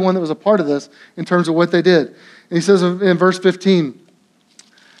for everyone that was a part of this in terms of what they did. And he says in verse 15,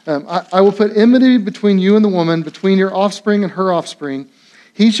 I will put enmity between you and the woman, between your offspring and her offspring.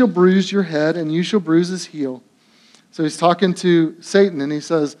 He shall bruise your head, and you shall bruise his heel. So he's talking to Satan, and he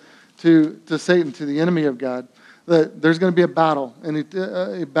says to Satan, to the enemy of God, that there's going to be a battle, and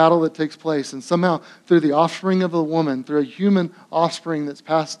a battle that takes place. And somehow, through the offspring of a woman, through a human offspring that's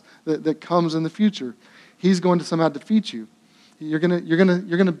passed, that comes in the future, he's going to somehow defeat you. You're going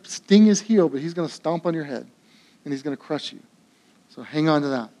to sting his heel, but he's going to stomp on your head, and he's going to crush you. So hang on to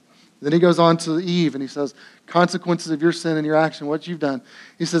that. Then he goes on to Eve, and he says, consequences of your sin and your action, what you've done.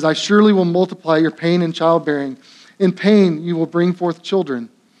 He says, I surely will multiply your pain in childbearing. In pain, you will bring forth children.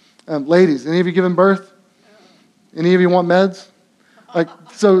 Ladies, any of you given birth? Any of you want meds?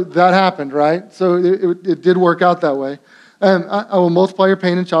 So that happened, right? So it did work out that way. I will multiply your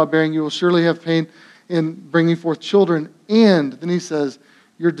pain in childbearing. You will surely have pain in bringing forth children. And then he says,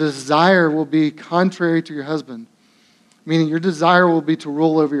 your desire will be contrary to your husband. Meaning your desire will be to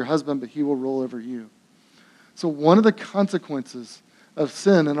rule over your husband, but he will rule over you. So one of the consequences of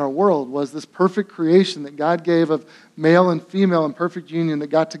sin in our world was this perfect creation that God gave of male and female in perfect union that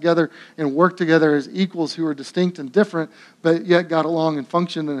got together and worked together as equals who were distinct and different, but yet got along and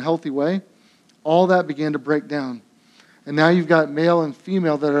functioned in a healthy way. All that began to break down. And now you've got male and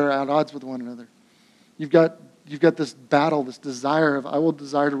female that are at odds with one another. You've got this battle, this desire of, I will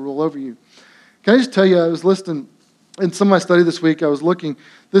desire to rule over you. Can I just tell you, I was listening in some of my study this week, I was looking,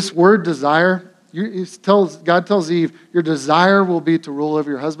 this word desire, God tells Eve, your desire will be to rule over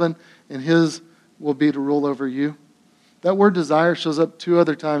your husband, and his will be to rule over you. That word desire shows up 2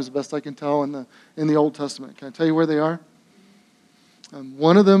 other times, the best I can tell, in the Old Testament. Can I tell you where they are?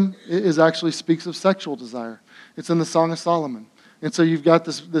 One of them actually speaks of sexual desire. It's in the Song of Solomon. And so you've got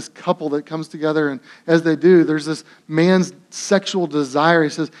this couple that comes together, and as they do, there's this man's sexual desire. He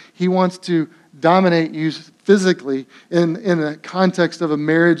says he wants to dominate you physically in a context of a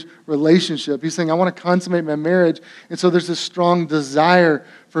marriage relationship. He's saying, I want to consummate my marriage, and so there's this strong desire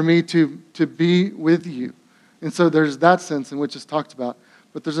for me to be with you. And so there's that sense in which it's talked about.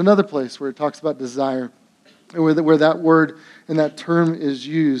 But there's another place where it talks about desire, where that word and that term is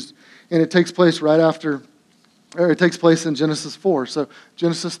used. And it takes place it takes place in Genesis 4. So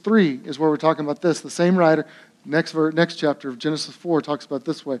Genesis 3 is where we're talking about this. The same writer, next chapter of Genesis 4 talks about it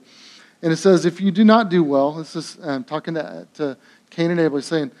this way. And it says, if you do not do well, this is talking to Cain and Abel, he's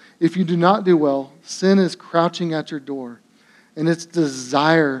saying, if you do not do well, sin is crouching at your door, and its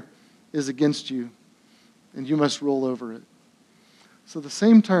desire is against you, and you must rule over it. So the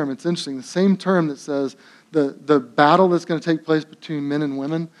same term, it's interesting, the same term that says the battle that's going to take place between men and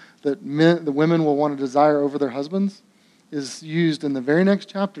women, that the women will want to desire over their husbands, is used in the very next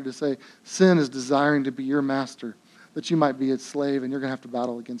chapter to say sin is desiring to be your master, that you might be its slave, and you're going to have to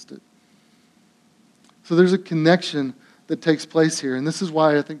battle against it. So there's a connection that takes place here. And this is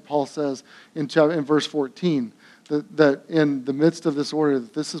why I think Paul says in verse 14 that in the midst of this order,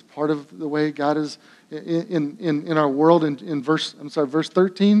 that this is part of the way God is in our world. In verse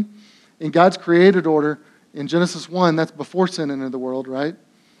 13, in God's created order, in Genesis 1, that's before sin entered the world, right?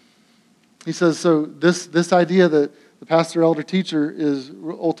 He says, so this idea that the pastor, elder, teacher is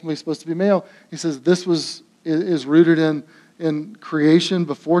ultimately supposed to be male, he says this is rooted in creation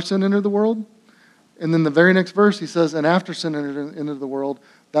before sin entered the world. And then the very next verse, he says, and after sin entered into the world,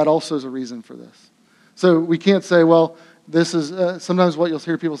 that also is a reason for this. So we can't say, well, this is, sometimes what you'll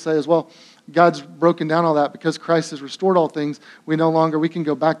hear people say is, well, God's broken down all that because Christ has restored all things. We can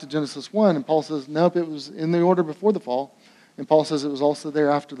go back to Genesis 1. And Paul says, nope, it was in the order before the fall. And Paul says it was also there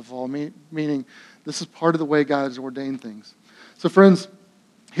after the fall, meaning this is part of the way God has ordained things. So friends,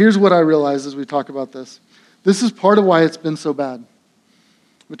 here's what I realize as we talk about this. This is part of why it's been so bad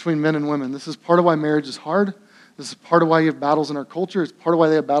between men and women. This is part of why marriage is hard. This is part of why you have battles in our culture. It's part of why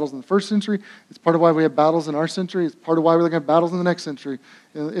they have battles in the first century. It's part of why we have battles in our century. It's part of why we're going to have battles in the next century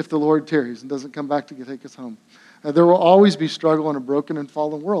if the Lord tarries and doesn't come back to take us home. There will always be struggle in a broken and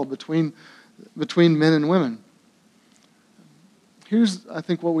fallen world between men and women. Here's, I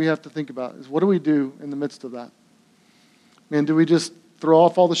think, what we have to think about is what do we do in the midst of that? Man, do we just throw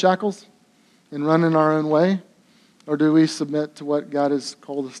off all the shackles and run in our own way? Or do we submit to what God has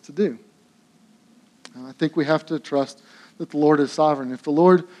called us to do? And I think we have to trust that the Lord is sovereign. If the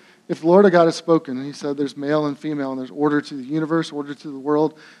Lord our God has spoken, and he said there's male and female, and there's order to the universe, order to the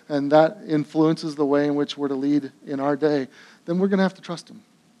world, and that influences the way in which we're to lead in our day, then we're going to have to trust him.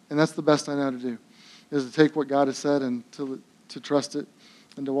 And that's the best I know how to do, is to take what God has said and to trust it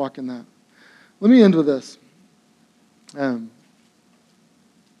and to walk in that. Let me end with this.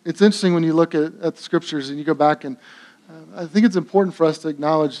 It's interesting when you look at the scriptures and you go back, and I think it's important for us to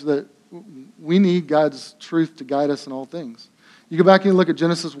acknowledge that we need God's truth to guide us in all things. You go back and you look at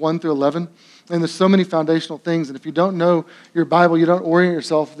Genesis 1 through 11, and there's so many foundational things. And if you don't know your Bible, you don't orient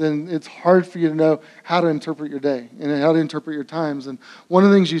yourself, then it's hard for you to know how to interpret your day and how to interpret your times. And one of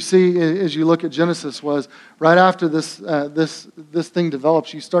the things you see as you look at Genesis was right after this thing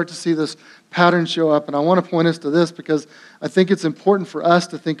develops, you start to see this pattern show up. And I want to point us to this because I think it's important for us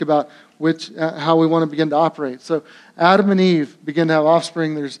to think about how we want to begin to operate. So Adam and Eve begin to have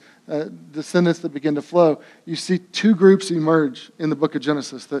offspring. There's descendants that begin to flow. You see two groups emerge in the book of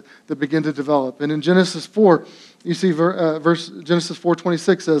Genesis that begin to develop. And in Genesis 4, you see Genesis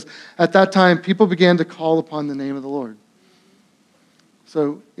 4:26 says, at that time people began to call upon the name of the Lord.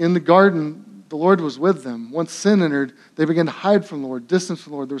 So in the garden, the Lord was with them. Once sin entered, they began to hide from the Lord, distance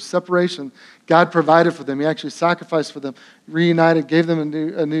from the Lord. There was separation. God provided for them. He actually sacrificed for them, reunited, gave them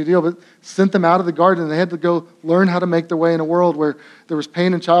a new deal, but sent them out of the garden. They had to go learn how to make their way in a world where there was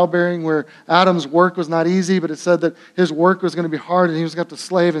pain and childbearing, where Adam's work was not easy, but it said that his work was going to be hard, and he was going to have to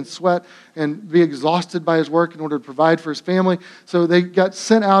slave and sweat and be exhausted by his work in order to provide for his family. So they got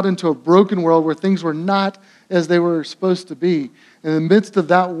sent out into a broken world where things were not as they were supposed to be. In the midst of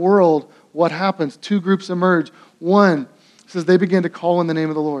that world, what happens? Two groups emerge. One says they begin to call on the name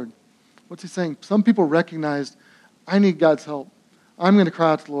of the Lord. What's he saying? Some people recognized, I need God's help. I'm going to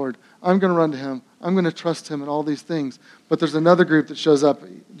cry out to the Lord. I'm going to run to him. I'm going to trust him in all these things. But there's another group that shows up.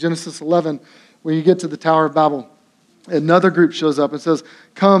 Genesis 11, when you get to the Tower of Babel, another group shows up and says,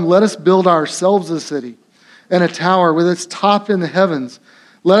 come, let us build ourselves a city and a tower with its top in the heavens.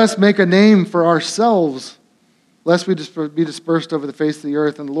 Let us make a name for ourselves, lest we be dispersed over the face of the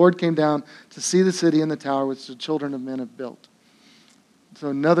earth. And the Lord came down to see the city and the tower which the children of men have built. So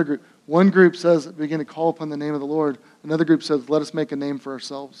another group. One group says, begin to call upon the name of the Lord. Another group says, let us make a name for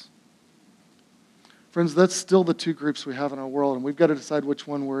ourselves. Friends, that's still the two groups we have in our world, and we've got to decide which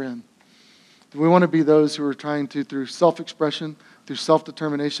one we're in. Do we want to be those who are trying to, through self-expression, through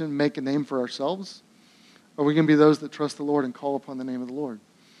self-determination, make a name for ourselves? Or are we going to be those that trust the Lord and call upon the name of the Lord?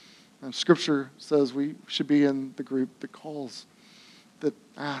 And Scripture says we should be in the group that calls, that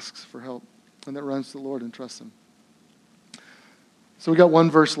asks for help, and that runs to the Lord and trusts him. So we got one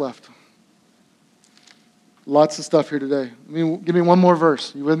verse left. Lots of stuff here today. Give me one more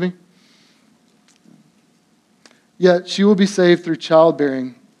verse. You with me? Yet she will be saved through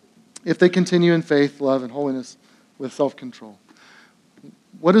childbearing if they continue in faith, love, and holiness with self-control.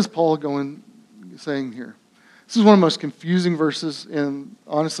 What is Paul saying here? This is one of the most confusing verses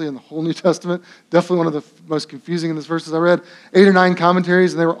honestly in the whole New Testament. Definitely one of the most confusing in these verses I read. 8 or 9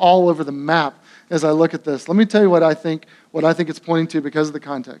 commentaries, and they were all over the map as I look at this. Let me tell you what I think it's pointing to because of the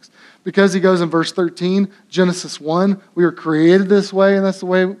context. Because he goes in verse 13, Genesis 1, we were created this way, and that's the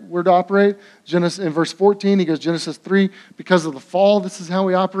way we're to operate. In verse 14, he goes Genesis 3, because of the fall, this is how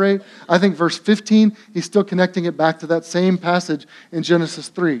we operate. I think verse 15, he's still connecting it back to that same passage in Genesis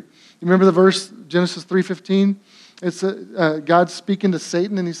 3. You remember the verse, Genesis 3:15? It's God speaking to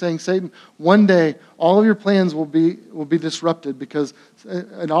Satan, and he's saying, Satan, one day all of your plans will be disrupted because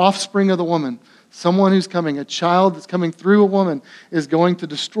an offspring of the woman, someone who's coming, a child that's coming through a woman, is going to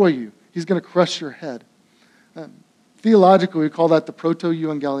destroy you. He's going to crush your head. Theologically, we call that the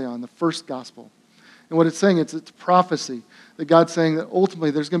proto-evangelion, the first gospel. And what it's saying, it's prophecy, that God's saying that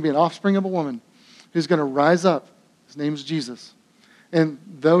ultimately there's going to be an offspring of a woman who's going to rise up. His name's Jesus. And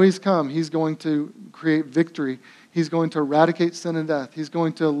though he's come, he's going to create victory. He's going to eradicate sin and death. He's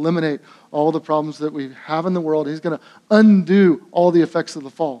going to eliminate all the problems that we have in the world. He's going to undo all the effects of the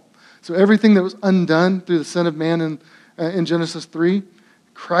fall. So everything that was undone through the sin of man in Genesis 3,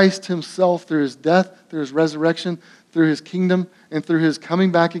 Christ himself, through his death, through his resurrection, through his kingdom, and through his coming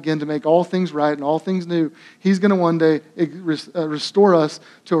back again to make all things right and all things new, he's going to one day restore us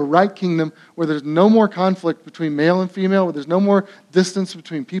to a right kingdom where there's no more conflict between male and female, where there's no more distance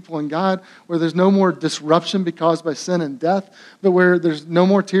between people and God, where there's no more disruption caused by sin and death, but where there's no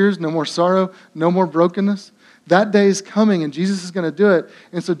more tears, no more sorrow, no more brokenness. That day is coming, and Jesus is going to do it.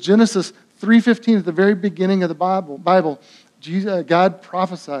 And so Genesis 3:15, at the very beginning of the Bible, God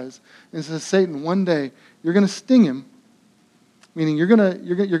prophesies and says, Satan, one day you're going to sting him, meaning you're going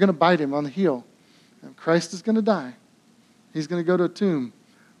to bite him on the heel. And Christ is going to die. He's going to go to a tomb,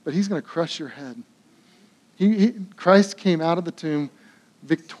 but he's going to crush your head. Christ came out of the tomb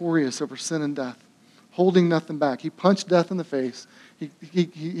victorious over sin and death, holding nothing back. He punched death in the face.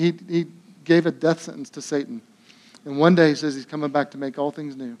 He gave a death sentence to Satan. And one day he says he's coming back to make all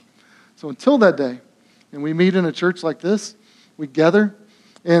things new. So until that day, and we meet in a church like this, we gather,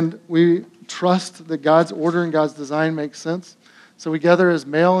 and we trust that God's order and God's design makes sense. So we gather as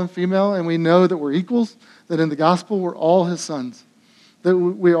male and female, and we know that we're equals, that in the gospel we're all his sons, that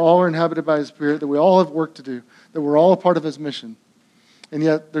we all are inhabited by his Spirit, that we all have work to do, that we're all a part of his mission. And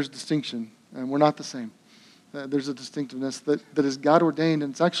yet there's distinction, and we're not the same. There's a distinctiveness that is God ordained,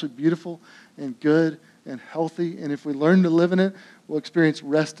 and it's actually beautiful and good and healthy. And if we learn to live in it, we'll experience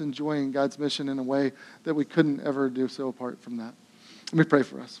rest and joy in God's mission in a way that we couldn't ever do so apart from that. Let me pray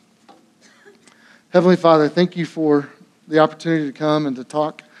for us. Heavenly Father, thank you for the opportunity to come and to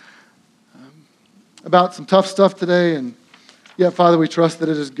talk about some tough stuff today. And yet, Father, we trust that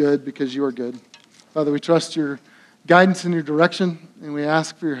it is good because you are good. Father, we trust your guidance and your direction, and we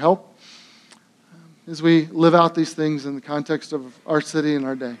ask for your help as we live out these things in the context of our city and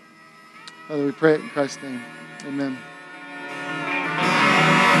our day. Father, we pray it in Christ's name. Amen.